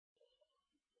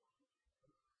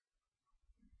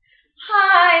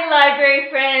library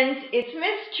friends, it's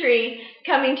Miss Tree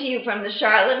coming to you from the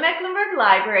Charlotte Mecklenburg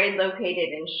Library located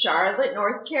in Charlotte,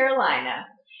 North Carolina.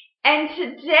 And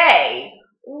today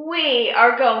we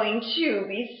are going to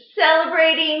be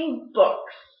celebrating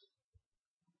books.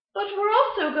 But we're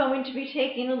also going to be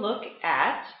taking a look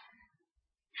at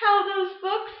how those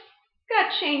books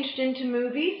got changed into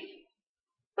movies.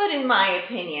 But in my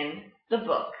opinion, the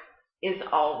book is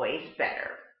always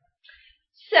better.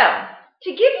 So, to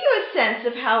give you a sense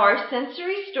of how our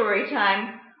sensory story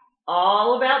time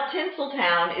all about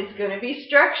Tinseltown is going to be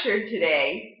structured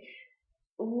today,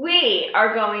 we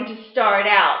are going to start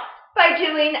out by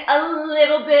doing a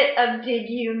little bit of Did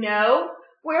You Know,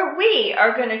 where we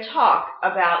are going to talk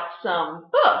about some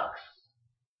books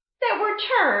that were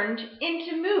turned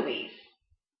into movies.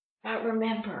 But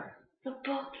remember, the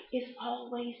book is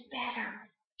always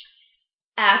better.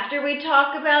 After we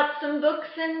talk about some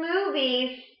books and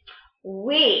movies,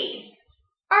 we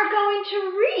are going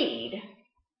to read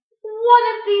one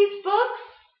of these books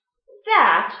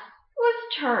that was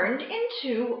turned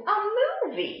into a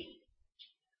movie.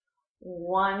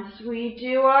 Once we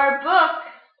do our book,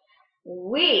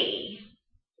 we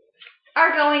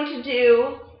are going to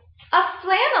do a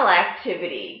flannel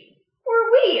activity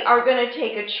where we are going to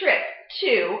take a trip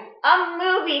to a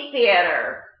movie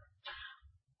theater.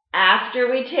 After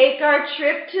we take our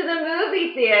trip to the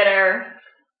movie theater,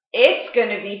 it's going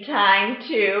to be time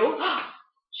to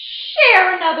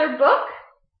share another book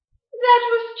that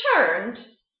was turned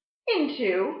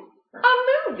into a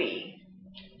movie.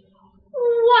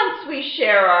 Once we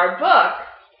share our book,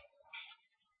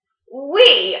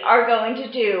 we are going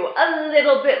to do a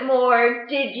little bit more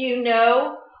Did You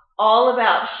Know all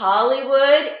about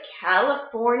Hollywood,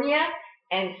 California,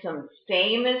 and some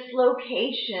famous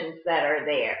locations that are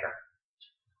there.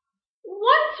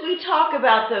 Once we talk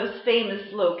about those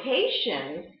famous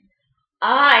locations,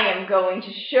 I am going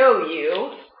to show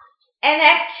you an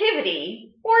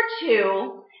activity or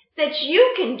two that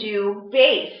you can do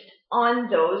based on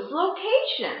those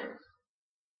locations.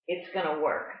 It's going to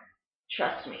work.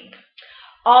 Trust me.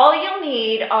 All you'll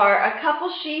need are a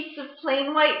couple sheets of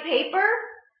plain white paper,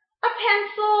 a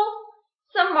pencil,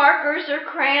 some markers or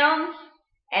crayons,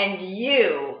 and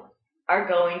you are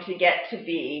going to get to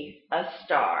be a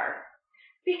star.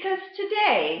 Because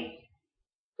today,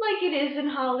 like it is in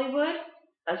Hollywood,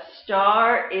 a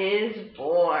star is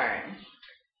born.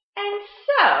 And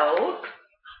so,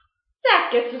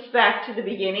 that gets us back to the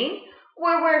beginning,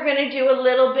 where we're going to do a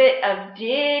little bit of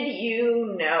Did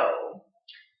You Know?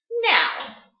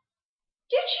 Now,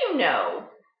 did you know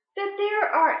that there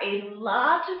are a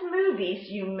lot of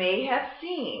movies you may have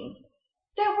seen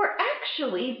that were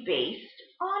actually based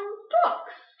on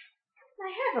books?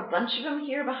 I have a bunch of them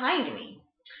here behind me.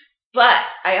 But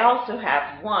I also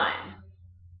have one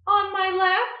on my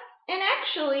lap and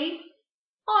actually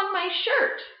on my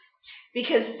shirt,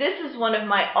 because this is one of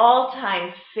my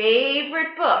all-time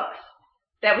favorite books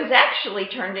that was actually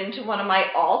turned into one of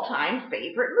my all-time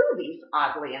favorite movies,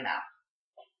 oddly enough.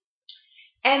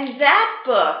 And that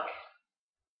book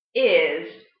is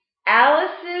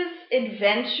Alice's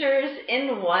Adventures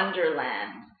in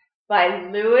Wonderland by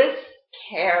Lewis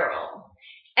Carroll.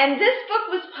 And this book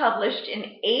was published in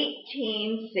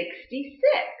 1866.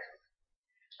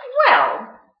 Well,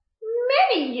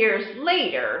 many years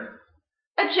later,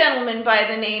 a gentleman by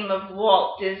the name of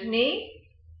Walt Disney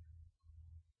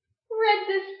read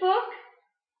this book,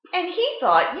 and he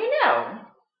thought,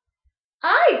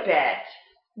 I bet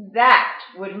that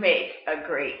would make a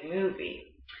great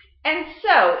movie. And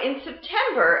so, in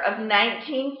September of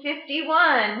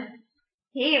 1951,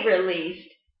 he released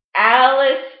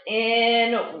Alice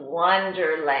in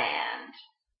Wonderland.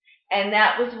 And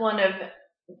that was one of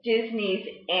Disney's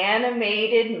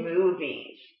animated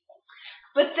movies.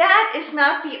 But that is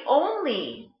not the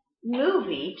only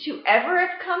movie to ever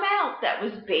have come out that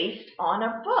was based on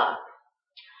a book.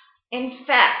 In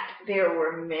fact, there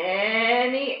were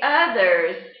many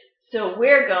others, so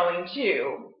we're going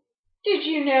to, did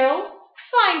you know,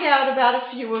 find out about a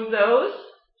few of those.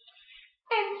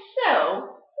 And so,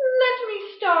 let me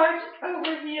start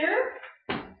over here.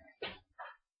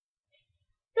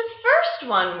 The first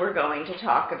one we're going to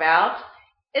talk about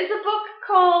is a book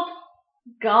called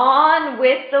Gone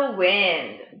with the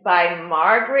Wind by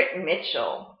Margaret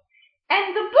Mitchell.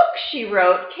 And the book she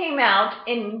wrote came out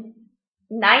in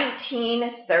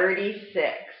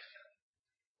 1936.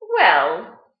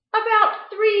 Well, about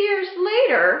 3 years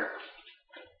later,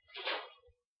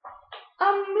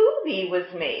 a movie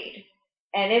was made.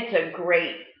 And it's a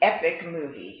great, epic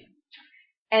movie.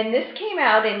 And this came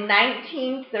out in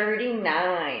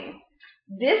 1939.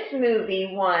 This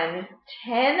movie won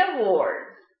 10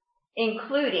 awards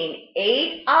including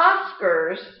 8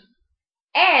 Oscars,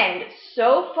 and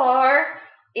so far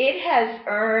it has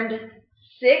earned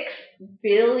 $6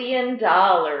 billion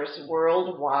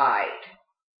worldwide.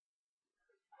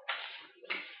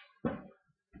 And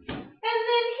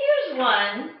then here's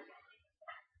one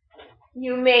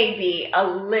you may be a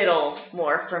little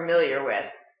more familiar with.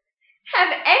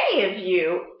 Have any of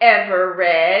you ever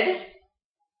read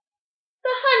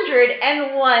The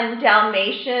 101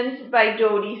 Dalmatians by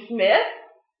Dodie Smith?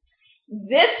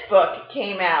 This book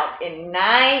came out in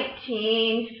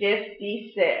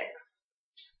 1956.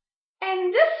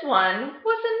 And this one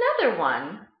was another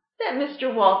one that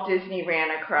Mr. Walt Disney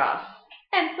ran across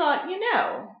and thought,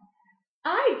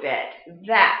 I bet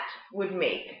that would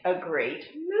make a great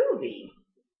movie.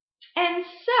 And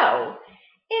so,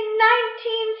 in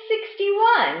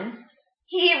 1961,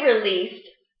 he released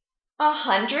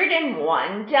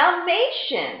 101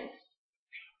 Dalmatians.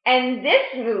 And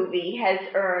this movie has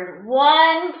earned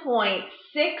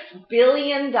 $1.6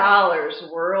 billion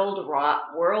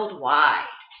worldwide.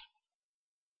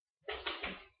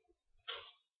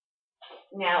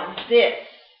 Now this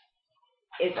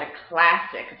is a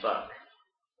classic book.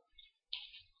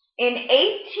 In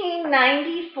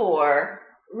 1894,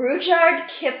 Rudyard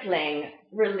Kipling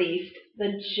released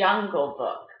The Jungle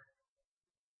Book.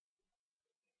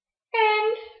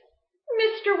 And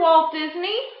Mr. Walt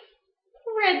Disney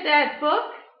read that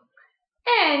book,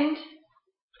 and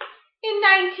in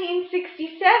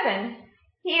 1967,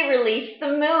 he released the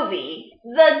movie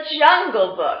The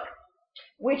Jungle Book,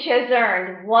 which has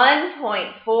earned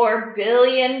 $1.4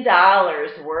 billion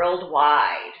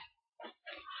worldwide.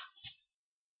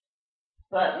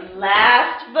 But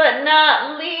last but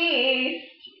not least,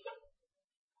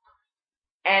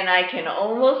 and I can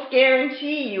almost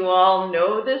guarantee you all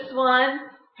know this one,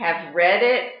 have read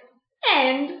it,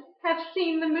 and have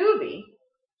seen the movie.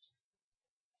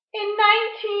 In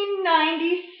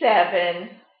 1997,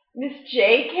 Miss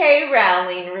J.K.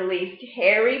 Rowling released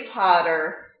Harry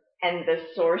Potter and the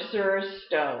Sorcerer's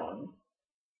Stone.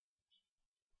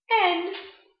 And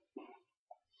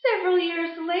several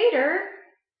years later,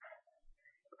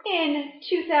 in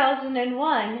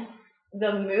 2001,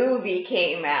 the movie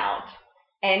came out,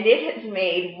 and it has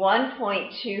made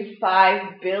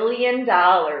 $1.25 billion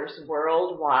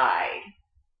worldwide.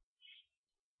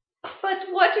 But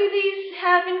what do these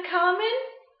have in common?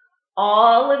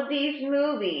 All of these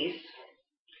movies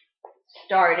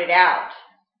started out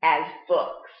as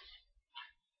books.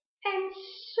 And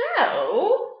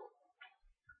so,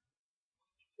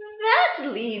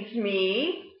 that leads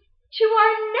me to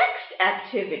our next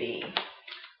activity.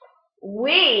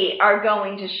 We are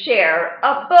going to share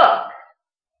a book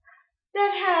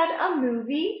that had a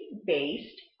movie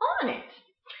based on it.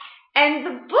 And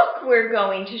the book we're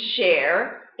going to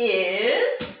share is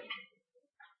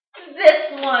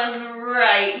this one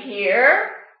right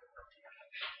here.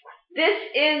 This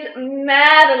is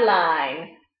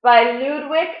Madeline by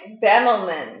Ludwig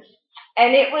Bemelmans,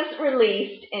 and it was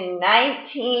released in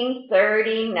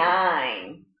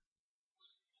 1939.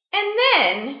 And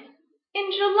then,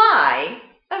 in July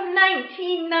of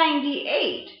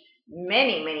 1998,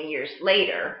 many years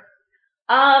later,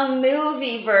 a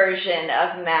movie version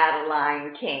of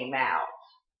Madeline came out.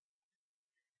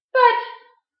 But,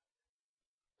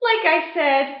 like I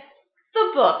said,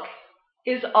 the book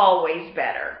is always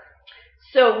better.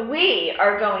 So we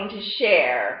are going to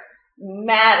share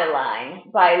Madeline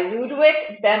by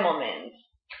Ludwig Bemelmans.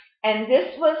 And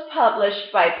this was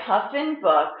published by Puffin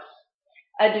Books,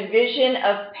 a division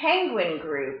of Penguin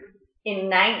Group, in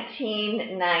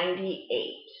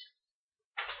 1998.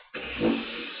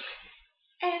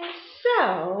 And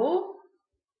so,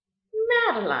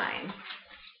 Madeline.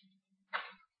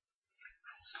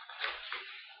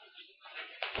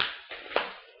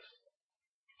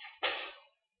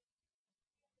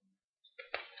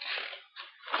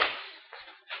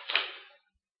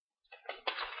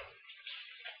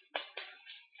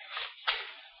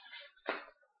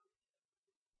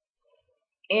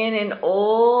 In an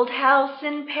old house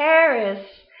in Paris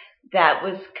that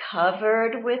was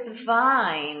covered with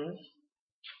vines,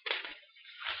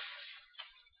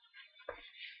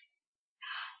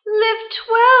 lived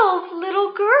 12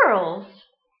 little girls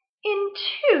in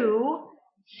 2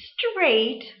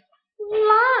 straight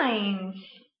lines.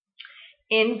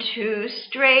 In 2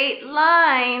 straight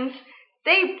lines,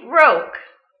 they broke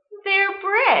their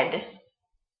bread.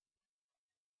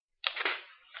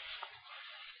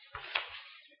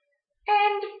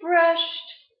 And brushed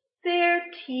their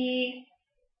teeth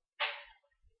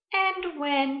and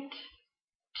went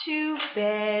to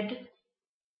bed.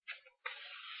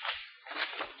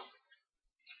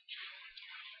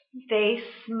 They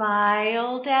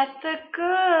smiled at the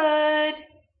good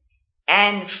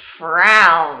and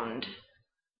frowned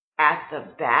at the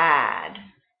bad.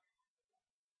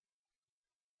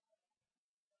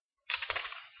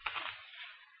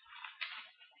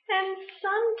 And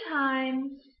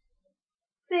sometimes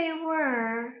they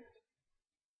were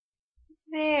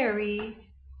very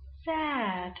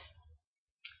sad.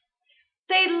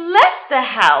 They left the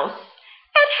house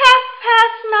at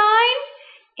 9:30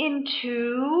 in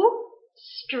 2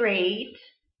 straight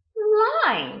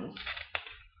lines.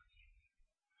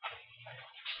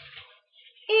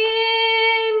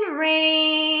 In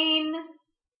rain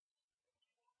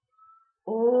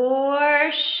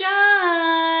or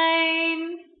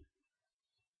shine.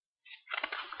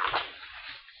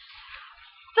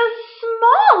 The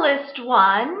smallest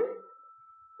one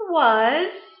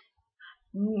was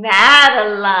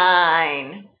Madeline.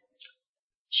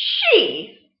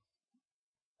 She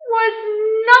was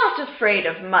not afraid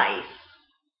of mice.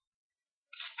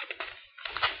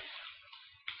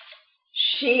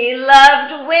 She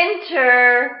loved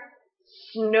winter,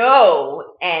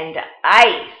 snow, and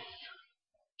ice.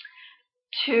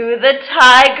 To the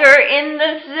tiger in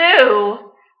the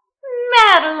zoo,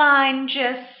 Madeline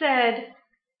just said,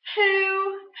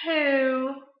 "Hoo,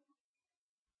 hoo."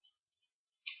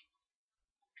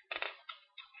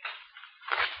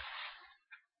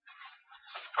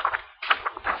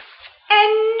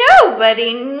 And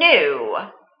nobody knew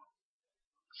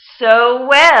so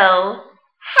well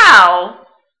how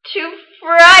to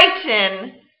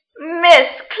frighten Miss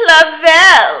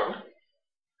Clavel.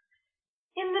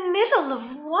 In the middle of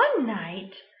one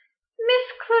night, Miss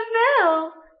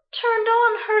Clavel turned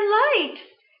on her light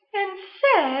and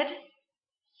said,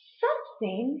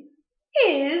 "Something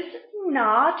is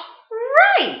not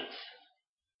right."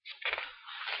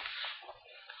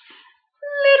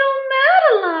 Little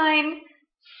Madeline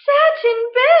sat in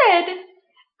bed,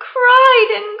 cried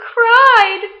and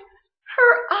cried.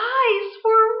 Her eyes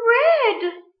were red.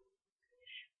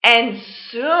 And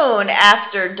soon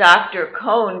after Dr.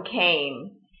 Cone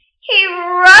came, he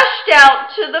rushed out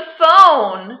to the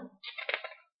phone.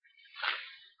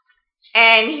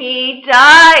 And he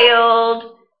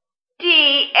dialed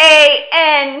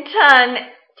DAN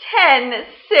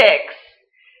 10-6.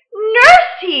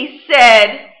 "Nurse," he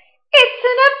said, "it's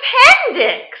an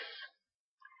appendix."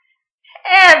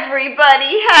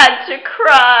 Everybody had to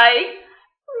cry.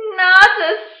 Not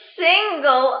a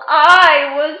single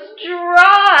eye was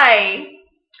dry.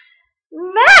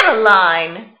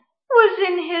 Madeline was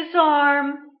in his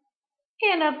arm,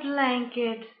 in a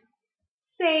blanket,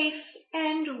 safe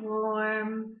and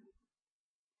warm.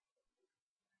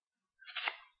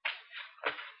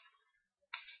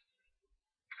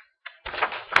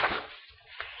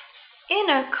 In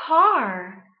a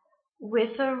car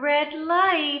with a red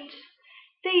light,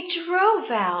 they drove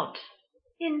out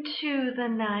into the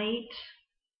night.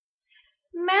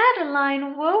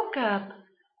 Madeline woke up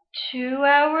 2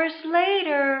 hours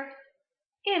later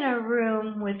in a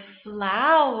room with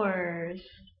flowers.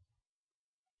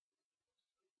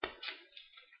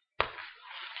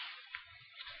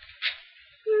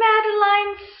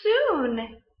 Madeline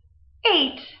soon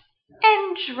ate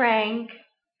and drank.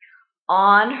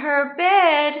 On her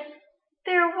bed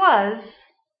there was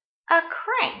a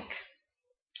crank,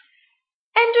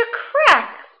 and a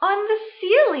crack on the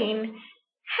ceiling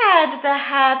had the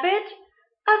habit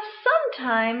of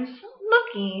sometimes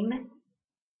looking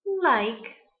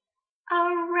like a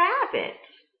rabbit.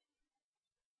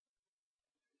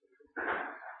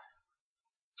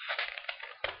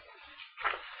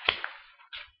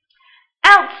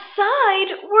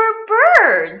 Outside were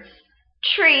birds,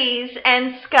 trees,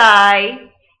 and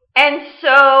sky, and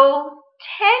so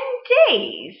 10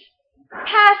 days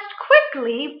passed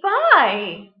quickly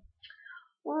by.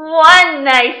 One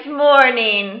nice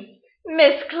morning,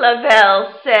 Miss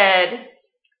Clavel said,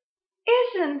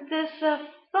 "Isn't this a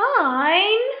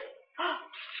fine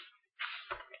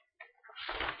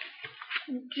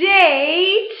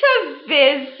day to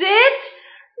visit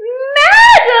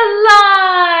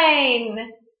Madeline?"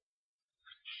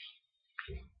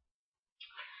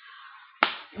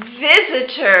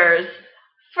 Visitors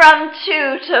from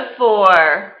 2 to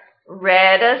 4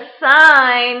 read a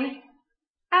sign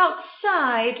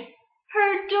outside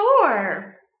her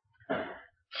door.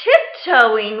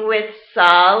 Tiptoeing with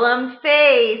solemn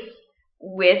face,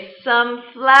 with some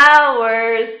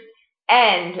flowers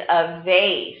and a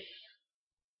vase.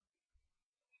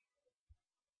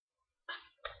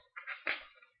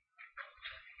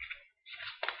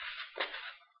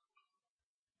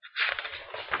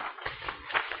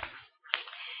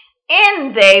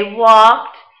 In they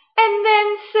walked and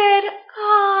then said,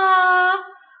 "Ah,"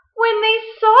 when they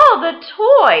saw the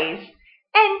toys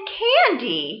and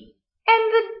candy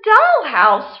and the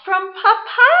dollhouse from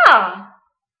Papa.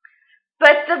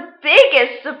 But the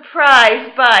biggest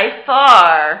surprise by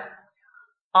far,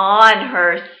 on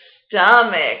her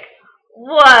stomach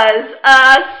was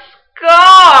a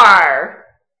scar.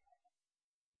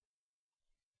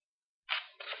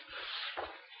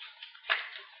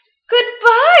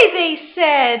 "Goodbye," they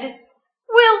said.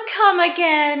 "We'll come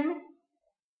again."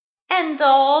 And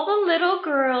all the little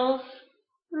girls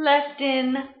left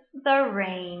in the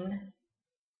rain.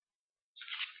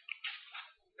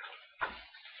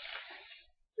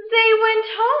 They went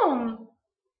home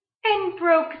and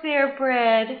broke their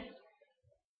bread,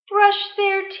 brushed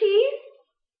their teeth,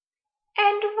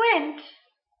 and went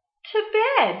to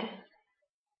bed.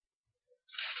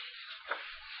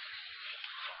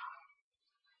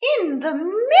 In the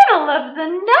middle of the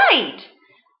night,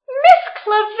 Miss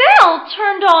Clavell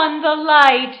turned on the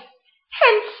light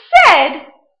and said,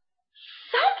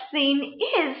 "Something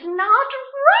is not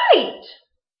right."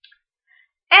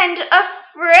 And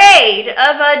afraid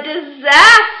of a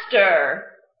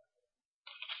disaster,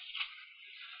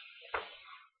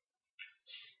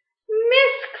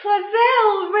 Miss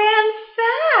Clavell ran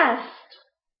fast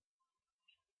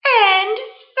and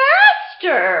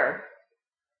faster.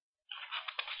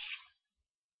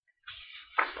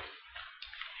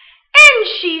 And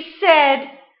she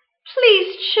said,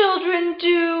 "Please, children,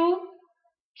 do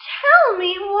tell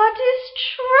me what is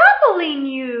troubling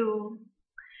you."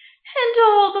 And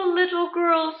all the little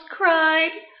girls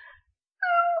cried,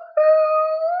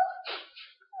 "Boo-hoo!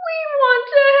 We want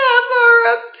to have our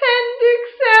appendix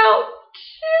out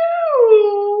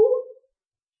too."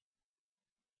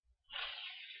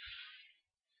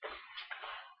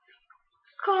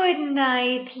 Good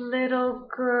night, little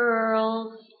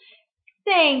girls.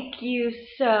 Thank you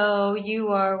so, you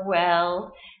are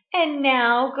well. And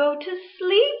now go to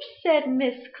sleep, said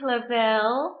Miss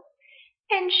Clavell.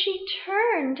 And she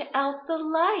turned out the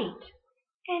light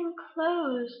and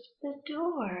closed the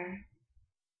door.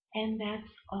 And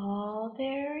that's all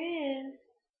there is.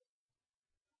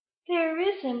 There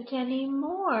isn't any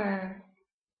more.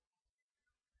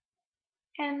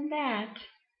 And that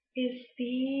is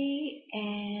the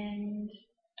end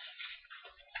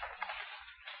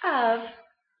of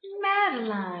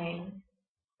Madeline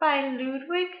by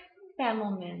Ludwig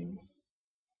Bemelman.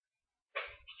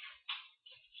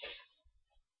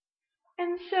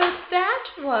 And so that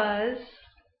was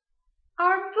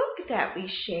our book that we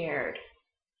shared,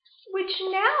 which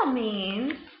now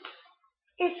means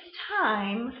it's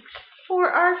time for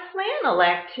our flannel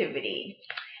activity.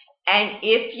 And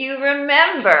if you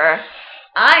remember,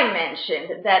 I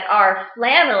mentioned that our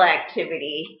flannel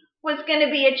activity was going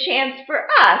to be a chance for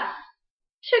us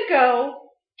to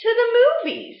go to the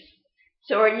movies.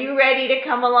 So are you ready to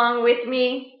come along with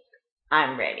me?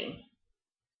 I'm ready.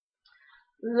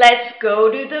 Let's go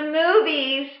to the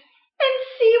movies and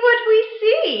see what we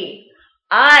see.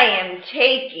 I am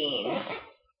taking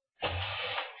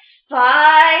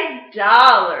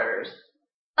 $5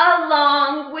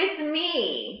 along with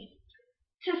me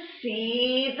to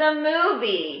see the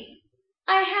movie.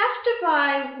 I have to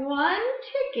buy one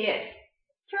ticket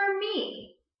for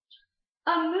me.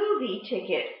 A movie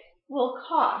ticket will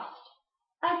cost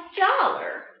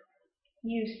 $1,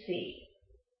 you see.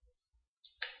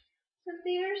 So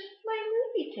there's my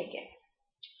movie ticket.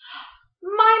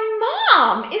 My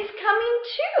mom is coming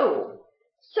too,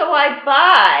 so I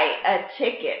buy a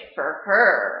ticket for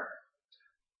her.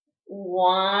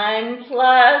 1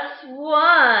 plus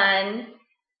 1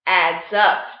 adds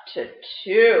up to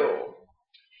 2.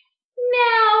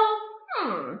 Now,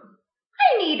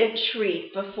 I need a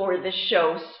treat before the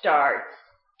show starts.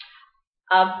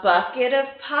 A bucket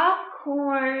of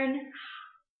popcorn,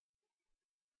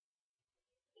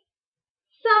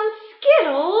 some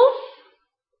Skittles,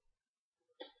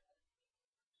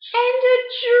 and a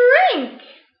drink.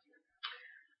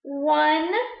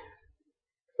 1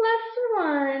 plus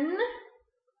 1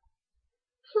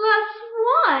 plus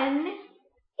 1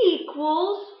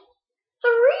 equals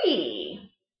 3.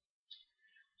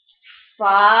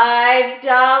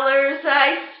 $5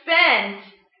 I spent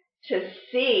to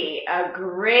see a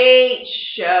great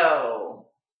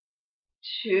show.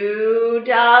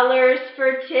 $2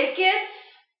 for tickets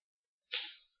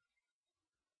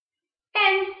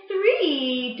and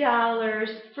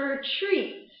 $3 for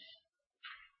treats.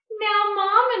 Now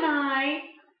Mom and I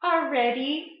are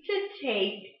ready to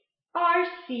take our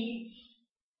seats.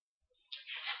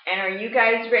 And are you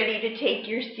guys ready to take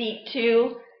your seat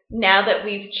too, now that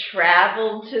we've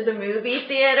traveled to the movie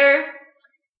theater?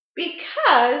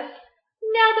 because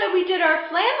now that we did our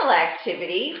flannel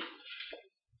activity,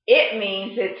 it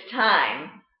means it's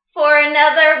time for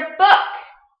another book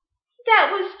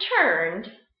that was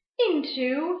turned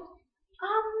into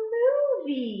a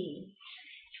movie.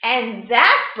 And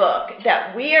that book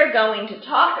that we are going to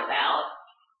talk about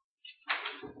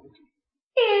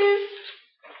is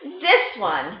this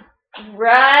one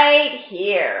right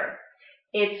here.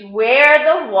 It's Where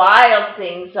the Wild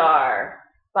Things Are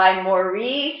by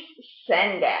Maurice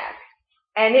Sendak.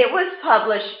 And it was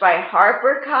published by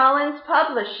HarperCollins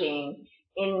Publishing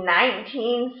in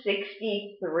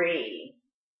 1963.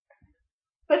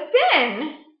 But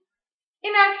then,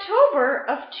 in October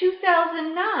of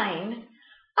 2009,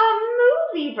 a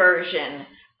movie version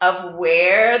of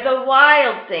Where the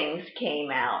Wild Things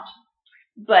came out.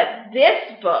 But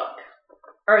this book,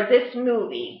 or this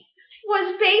movie,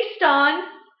 was based on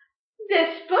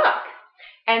this book.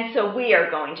 And so we are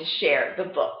going to share the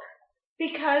book.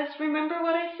 Because remember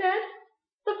what I said?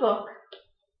 The book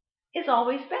is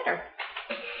always better.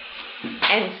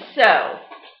 And so,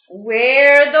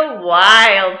 Where the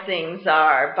Wild Things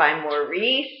Are by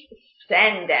Maurice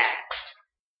Sendak.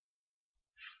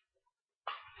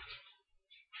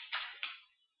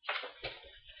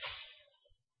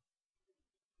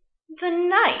 The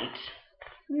night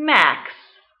Max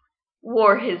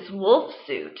wore his wolf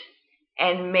suit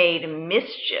and made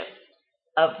mischief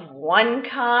of one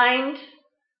kind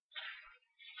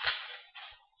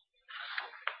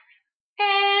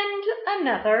and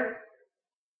another.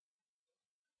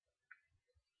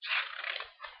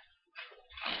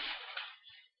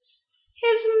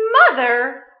 His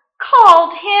mother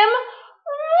called him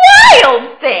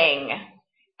Wild Thing,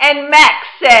 and Max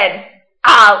said,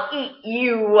 "I'll eat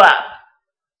you up."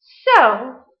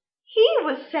 So he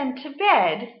was sent to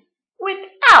bed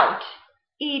without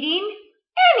eating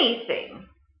anything.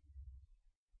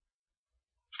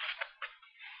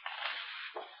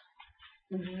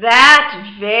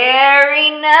 That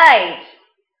very night,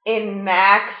 in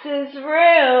Max's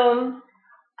room,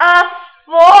 a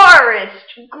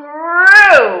forest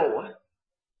grew.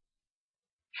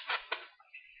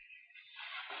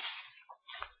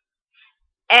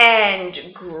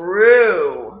 And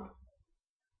grew.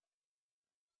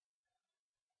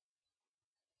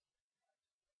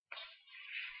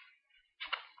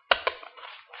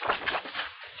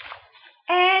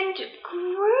 And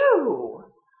grew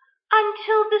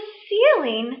until the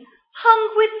ceiling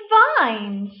hung with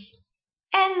vines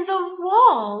and the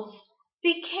walls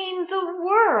became the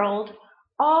world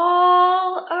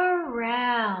all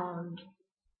around.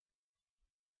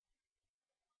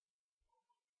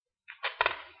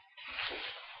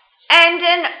 And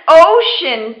an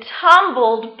ocean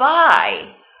tumbled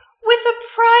by with a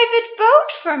private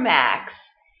boat for Max,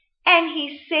 and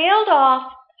he sailed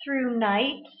off through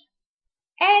night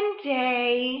and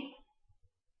day.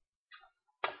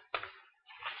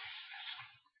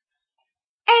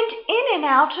 And in and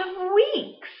out of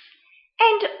weeks,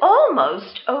 and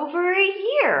almost over a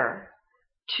year,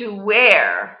 to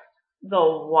where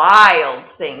the wild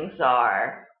things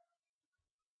are.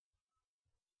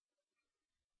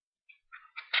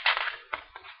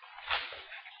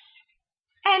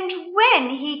 And when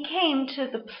he came to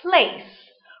the place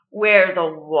where the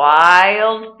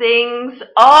wild things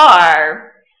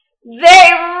are,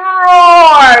 they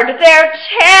roared their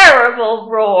terrible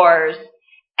roars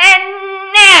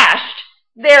and gnashed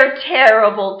their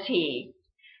terrible teeth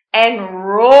and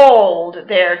rolled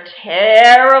their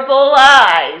terrible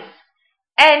eyes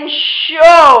and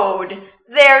showed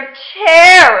their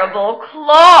terrible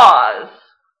claws.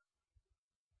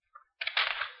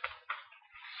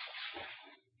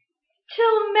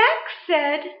 Till Meck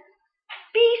said,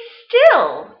 "Be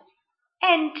still,"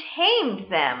 and tamed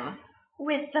them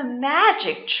with the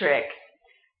magic trick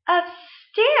of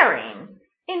staring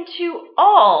into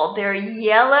all their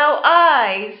yellow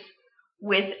eyes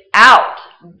without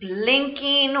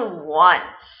blinking once.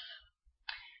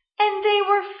 And they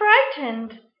were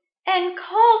frightened and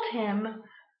called him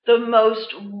the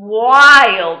most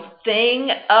wild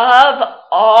thing of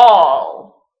all.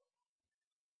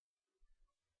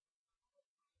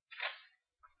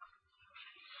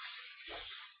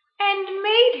 And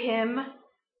made him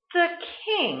the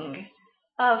king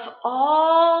of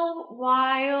all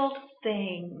wild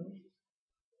things.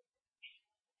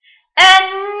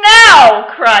 "And now,"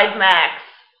 cried Max,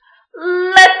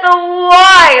 "let the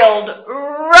wild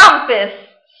rumpus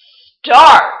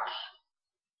start."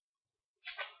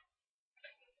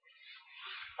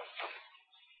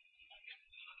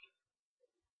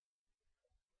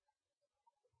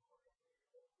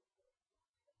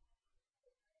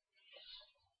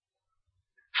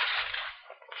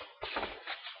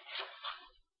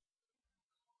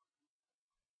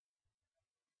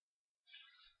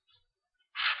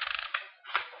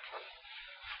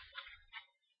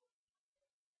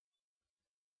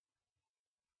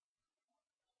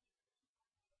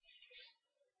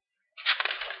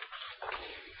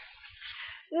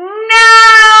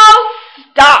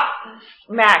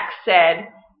 Mack said,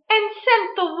 and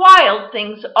sent the wild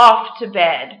things off to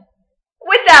bed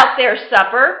without their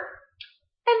supper.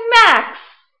 And Max,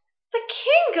 the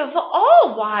king of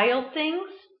all wild things,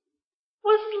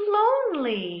 was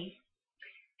lonely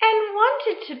and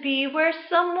wanted to be where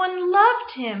someone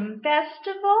loved him best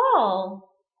of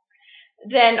all.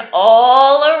 Then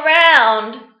all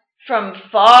around, from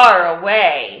far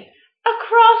away,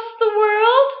 across the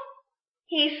world,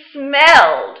 he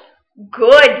smelled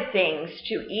good things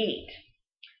to eat.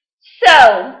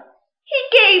 So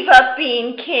he gave up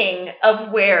being king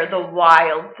of where the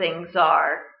wild things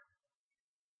are.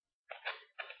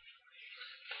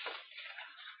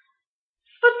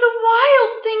 But the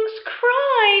wild things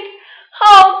cried,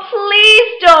 "Oh,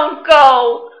 please don't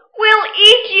go. We'll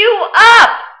eat you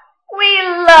up. We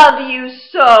love you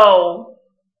so."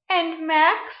 And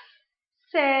Max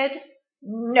said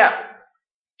no.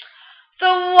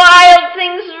 The wild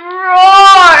things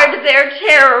roared their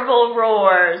terrible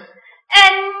roars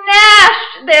and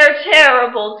gnashed their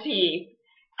terrible teeth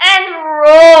and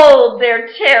rolled their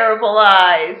terrible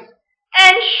eyes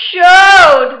and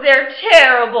showed their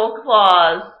terrible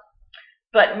claws.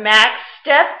 But Max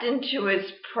stepped into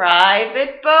his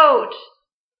private boat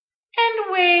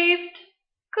and waved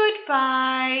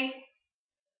goodbye.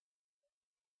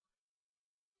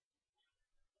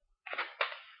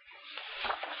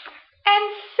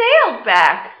 And sailed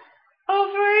back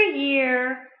over a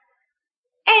year,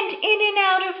 and in and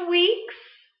out of weeks,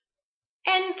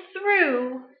 and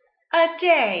through a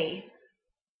day.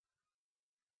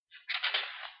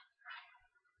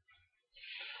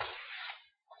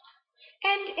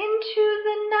 And into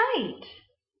the night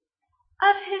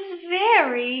of his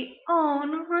very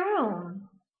own room,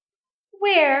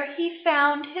 where he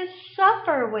found his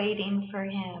supper waiting for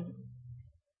him.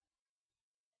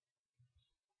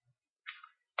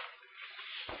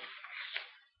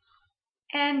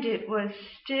 And it was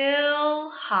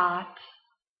still hot.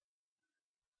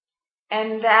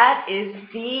 And that is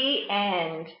the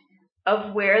end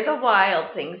of Where the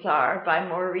Wild Things Are by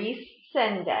Maurice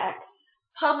Sendak,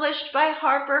 published by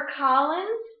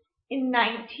HarperCollins in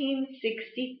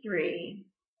 1963.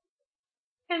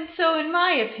 And so, in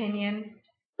my opinion,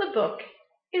 the book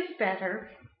is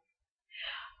better.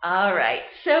 All right,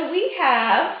 so we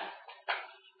have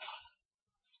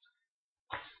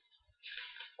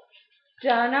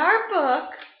done our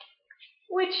book,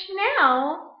 which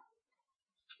now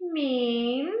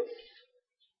means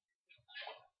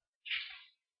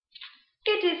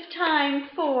it is time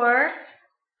for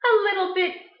a little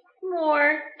bit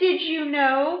more Did You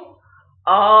Know?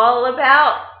 All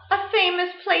about a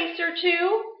famous place or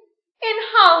two in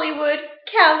Hollywood,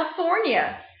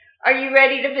 California. Are you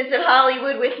ready to visit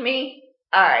Hollywood with me?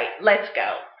 All right, let's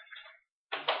go.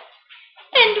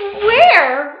 And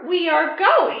where we are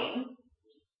going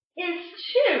is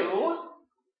to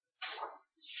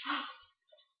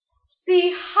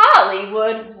the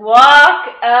Hollywood Walk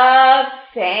of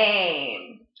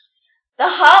Fame. The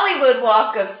Hollywood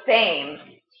Walk of Fame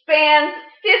spans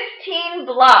 15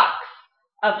 blocks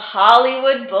of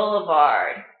Hollywood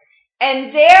Boulevard,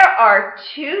 and there are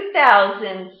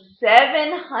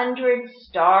 2,700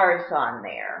 stars on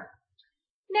there.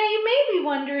 Now you may be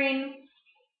wondering,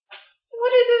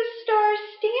 what do those stars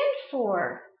stand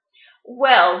for?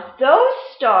 Well, those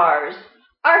stars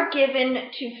are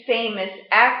given to famous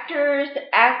actors,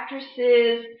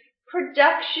 actresses,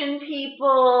 production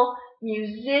people,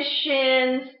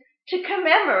 musicians to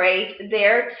commemorate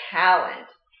their talent.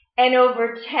 And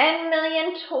over 10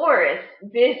 million tourists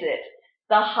visit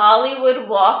the Hollywood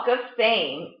Walk of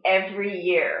Fame every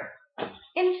year.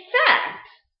 In fact,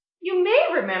 you may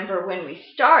remember when we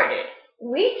started,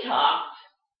 we talked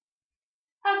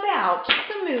about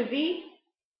the movie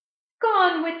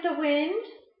Gone with the Wind.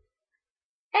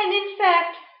 And in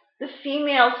fact, the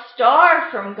female star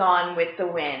from Gone with the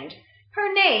Wind,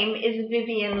 her name is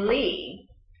Vivian Lee.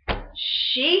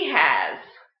 She has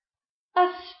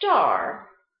a star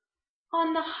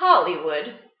on the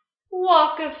Hollywood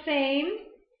Walk of Fame.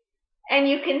 And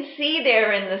you can see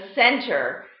there in the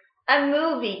center a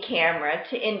movie camera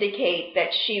to indicate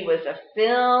that she was a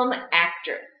film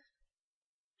actress.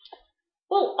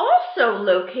 Well, also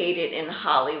located in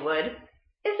Hollywood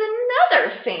is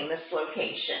another famous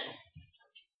location.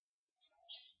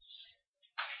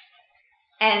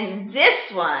 And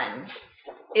this one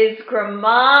is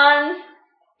Gramon's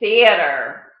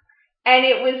Theater. And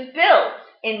it was built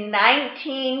in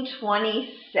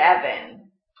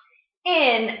 1927.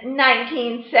 In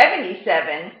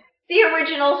 1977, the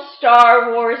original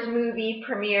Star Wars movie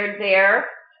premiered there.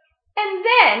 And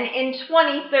then in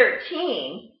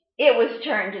 2013, it was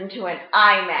turned into an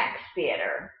IMAX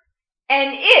theater.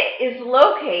 and it is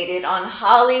located on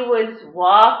Hollywood's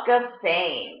Walk of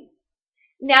Fame.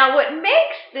 Now, what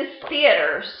makes this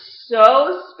theater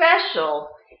so special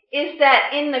is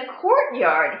that in the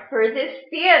courtyard for this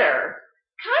theater,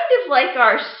 kind of like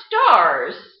our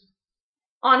stars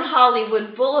on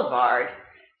Hollywood Boulevard,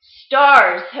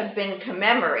 stars have been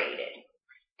commemorated.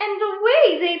 And the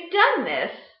way they've done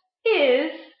this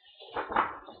is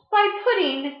by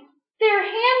putting their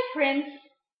handprints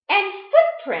and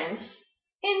footprints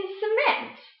in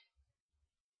cement.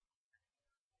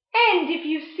 And if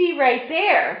you see right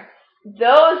there,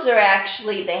 those are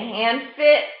actually the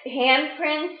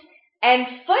handprints and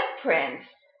footprints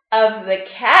of the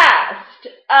cast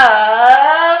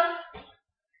of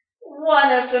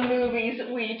one of the movies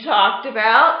we talked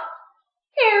about,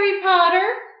 Harry Potter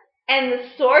and the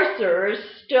Sorcerer's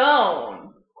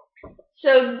Stone.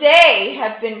 So they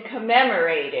have been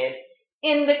commemorated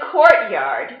in the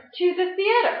courtyard to the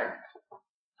theater.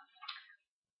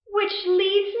 Which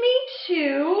leads me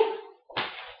to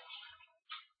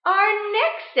our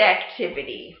next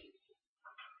activity,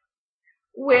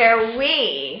 where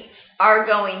we are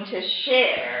going to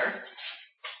share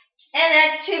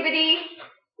an activity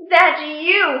that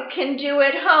you can do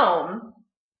at home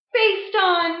based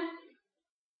on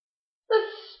the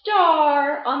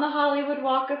star on the Hollywood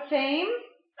Walk of Fame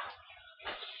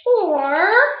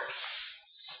or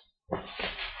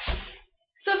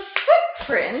the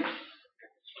footprints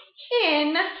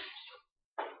in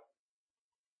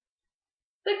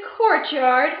the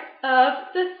courtyard of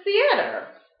the theater.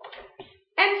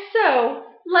 And so,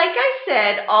 like I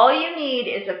said, all you need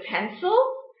is a pencil,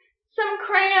 some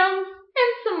crayons,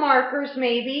 and some markers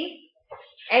maybe,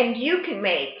 and you can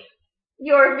make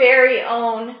your very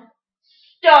own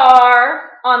star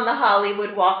on the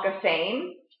Hollywood Walk of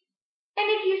Fame. And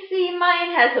if you see,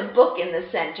 mine has a book in the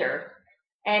center,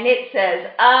 and it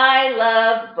says, "I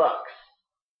love books,"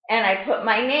 and I put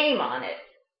my name on it.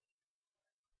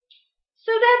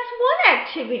 So that's one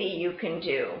activity you can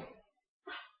do.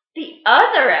 The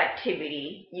other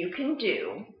activity you can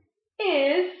do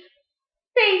is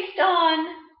based on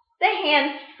the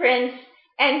handprints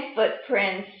and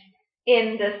footprints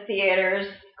in the theater's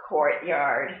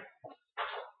courtyard.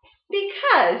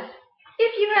 Because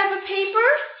if you have a paper,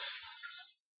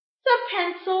 some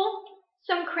pencil,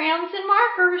 some crayons and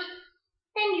markers,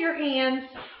 and your hands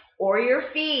or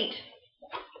your feet,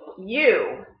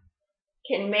 you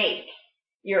can make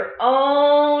your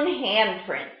own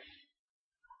handprints.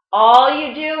 All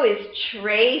you do is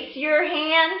trace your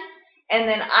hand, and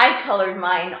then I colored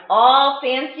mine all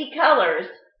fancy colors,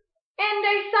 and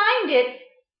I signed it,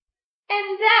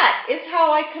 and that is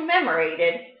how I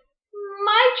commemorated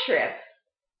my trip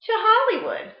to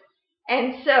Hollywood.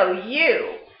 And so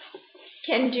you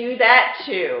can do that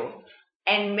too,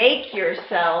 and make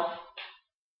yourself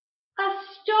a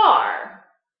star,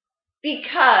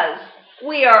 because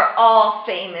we are all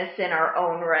famous in our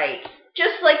own right,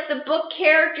 just like the book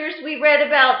characters we read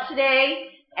about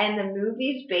today and the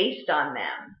movies based on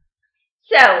them.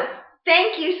 So,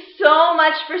 thank you so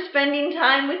much for spending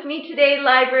time with me today,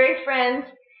 library friends.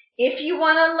 If you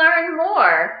want to learn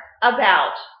more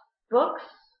about books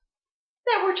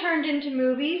that were turned into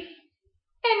movies,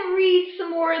 and read some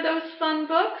more of those fun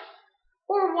books,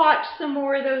 or watch some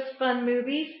more of those fun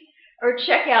movies, or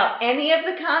check out any of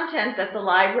the content that the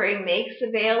library makes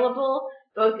available,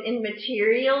 both in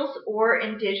materials or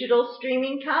in digital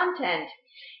streaming content.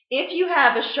 If you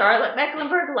have a Charlotte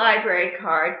Mecklenburg Library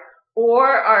card or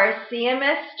are a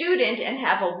CMS student and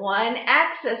have a 1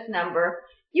 access number,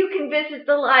 you can visit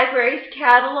the library's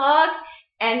catalog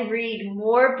and read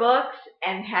more books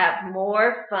and have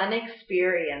more fun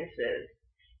experiences.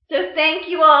 So thank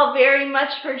you all very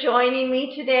much for joining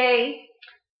me today,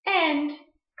 and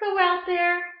go out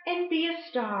there and be a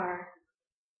star.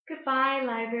 Goodbye,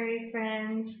 library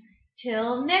friends.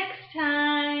 Till next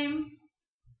time.